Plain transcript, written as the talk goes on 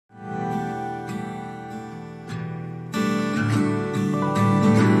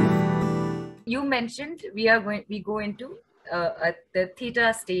you mentioned we go into the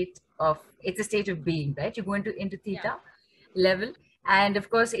theta state of, it's a state of being, right? You go into Yeah. theta level, and of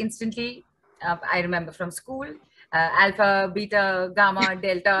course, instantly, I remember from school, alpha, beta, gamma,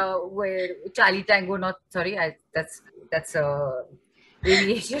 delta, where Charlie Tango, not sorry, that's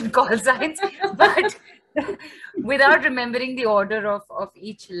aviation call signs, but without remembering the order of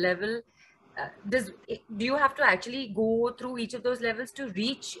each level, do you have to actually go through each of those levels to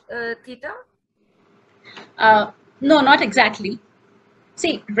reach theta? No, not exactly.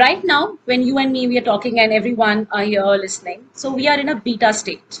 See, right now, when you and me, we are talking and everyone are here listening, so we are in a beta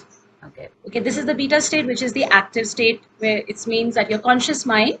state. Okay. Okay, this is the beta state, which is the active state, where it means that your conscious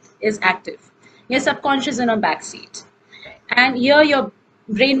mind is active. Your subconscious is in a back seat. Right. And here your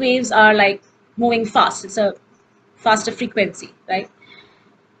brain waves are like moving fast. It's a faster frequency, right?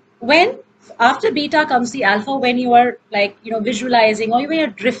 When after beta comes the alpha, when you are like, visualizing, or when you're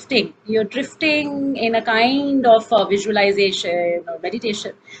drifting in a kind of visualization or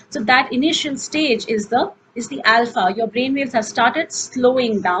meditation. So that initial stage is the alpha. Your brain waves have started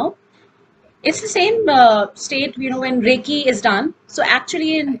slowing down. It's the same state, when Reiki is done. So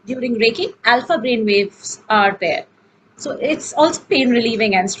actually, during Reiki, alpha brain waves are there. So it's also pain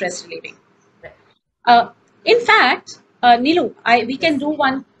relieving and stress relieving. Right. Uh, in fact, Nilu, we can Yes. do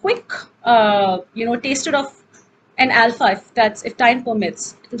one quick, taster of an alpha if time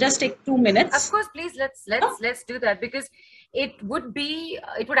permits. It'll just take 2 minutes. Of course, please, Oh, let's do that, because it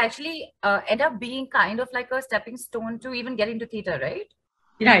would actually end up being kind of like a stepping stone to even get into theta, right?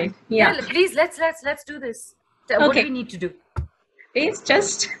 right. Yeah, Yeah. please, let's do this. What do Okay. we need to do? Please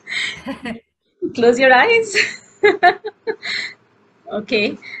just close your eyes.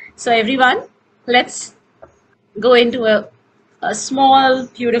 Okay. So everyone, let's go into a small,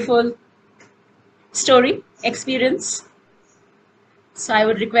 beautiful story experience. So I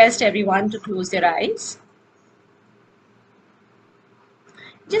would request everyone to close their eyes.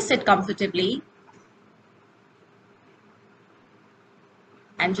 Just sit comfortably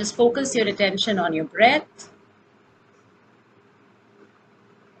and just focus your attention on your breath.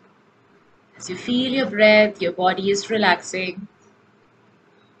 As you feel your breath, your body is relaxing.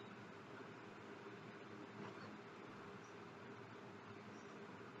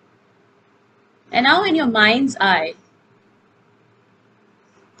 And now, in your mind's eye,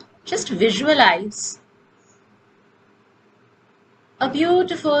 just visualize a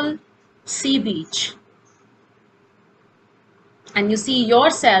beautiful sea beach. And you see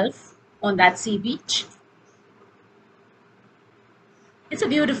yourself on that sea beach. It's a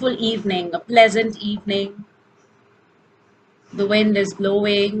beautiful evening, a pleasant evening. The wind is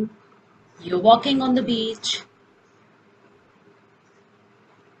blowing. You're walking on the beach.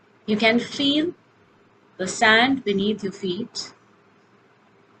 You can feel the sand beneath your feet.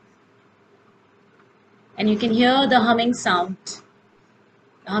 And you can hear the humming sound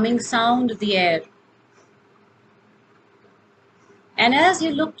of the air. And as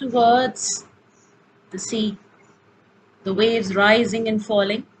you look towards the sea, the waves rising and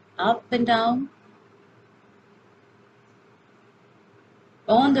falling up and down,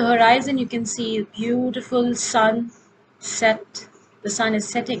 on the horizon you can see a beautiful sun set. The sun is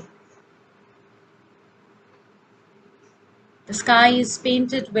setting. The sky is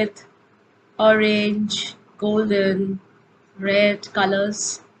painted with orange, golden, red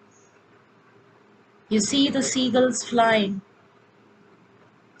colors. You see the seagulls flying.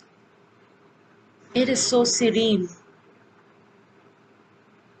 It is so serene.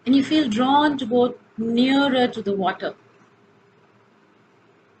 And you feel drawn to go nearer to the water,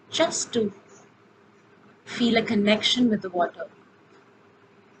 just to feel a connection with the water.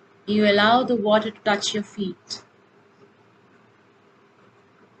 You allow the water to touch your feet.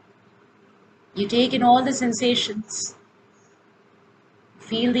 You take in all the sensations.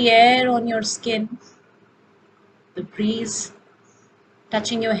 Feel the air on your skin, the breeze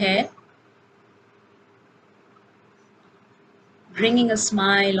touching your hair, bringing a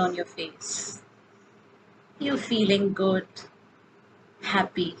smile on your face. You're feeling good,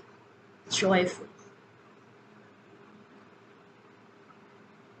 happy, joyful.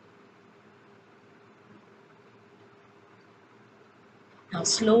 Now,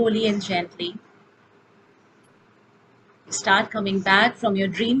 slowly and gently, you start coming back from your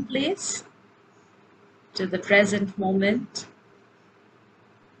dream place to the present moment.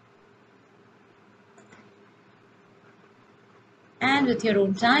 And with your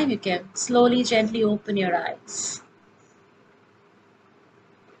own time, you can slowly, gently open your eyes.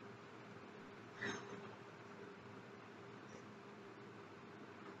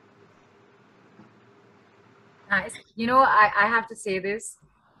 Nice. I have to say this,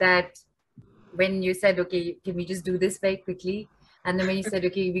 that when you said, okay, can we just do this very quickly? And then when you said,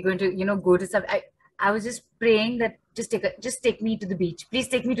 okay, we're going to, go to some, I was just praying that just take me to the beach. Please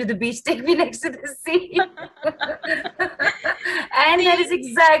take me to the beach. Take me next to the sea. And that is See,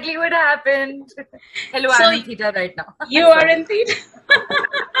 exactly what happened. Hello, so I'm in Theta right now. you are Sorry. in theater.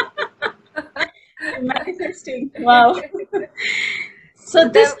 You're manifesting. Wow. So So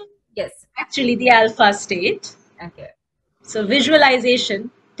this there, is yes. actually the alpha state. Okay. So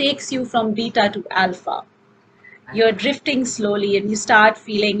visualization takes you from beta to alpha. You're Okay. drifting slowly and you start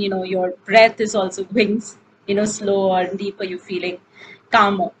feeling, your breath is also going, slower and deeper, you're feeling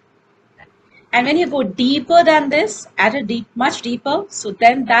calmer. And when you go deeper than this, at a deep, much deeper, so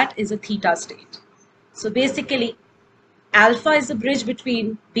then that is a theta state. So basically, alpha is the bridge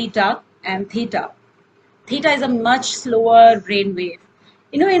between beta and theta. Theta is a much slower brain wave.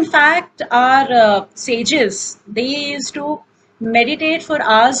 In fact, our sages, they used to meditate for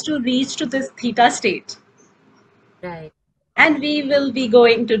hours to reach to this theta state. Right. And we will be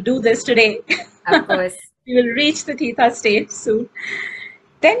going to do this today. Of course. We will reach the theta state soon.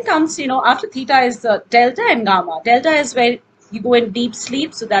 Then comes, after theta is the delta and gamma. Delta is where you go in deep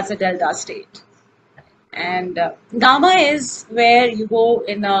sleep, so that's a delta state. And gamma is where you go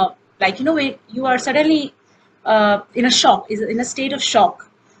in a, like, when you are suddenly in a shock, is in a state of shock.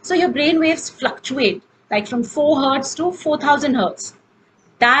 So your brain waves fluctuate, like from 4 hertz to 4,000 hertz.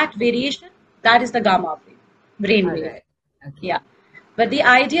 That variation, that is the gamma brain All wave. right. Okay. Yeah. But the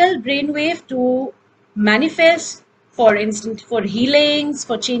ideal brainwave to manifest, for instance, for healings,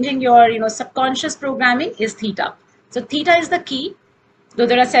 for changing your, subconscious programming is theta. So theta is the key. Though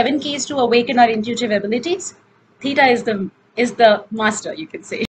there are 7 keys to awaken our intuitive abilities, theta is the master, you can say.